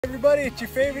Everybody, it's your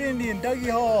favorite Indian, Dougie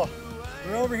Hall.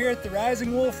 We're over here at the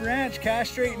Rising Wolf Ranch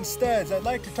castrating studs. I'd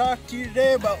like to talk to you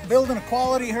today about building a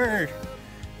quality herd.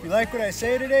 If you like what I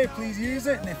say today, please use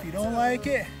it, and if you don't like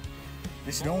it,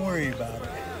 just don't worry about it.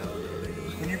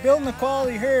 When you're building a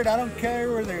quality herd, I don't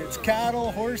care whether it's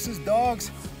cattle, horses,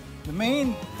 dogs, the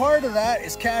main part of that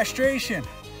is castration.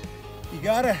 You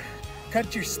gotta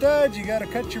cut your studs, you gotta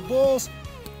cut your bulls,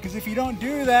 because if you don't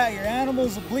do that, your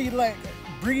animals will breed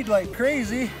like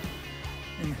crazy,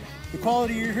 and the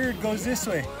quality of your herd goes this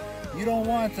way. You don't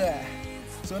want that.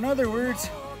 So in other words,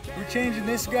 we're changing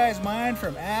this guy's mind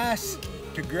from ass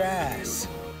to grass.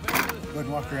 Go ahead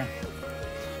and walk around.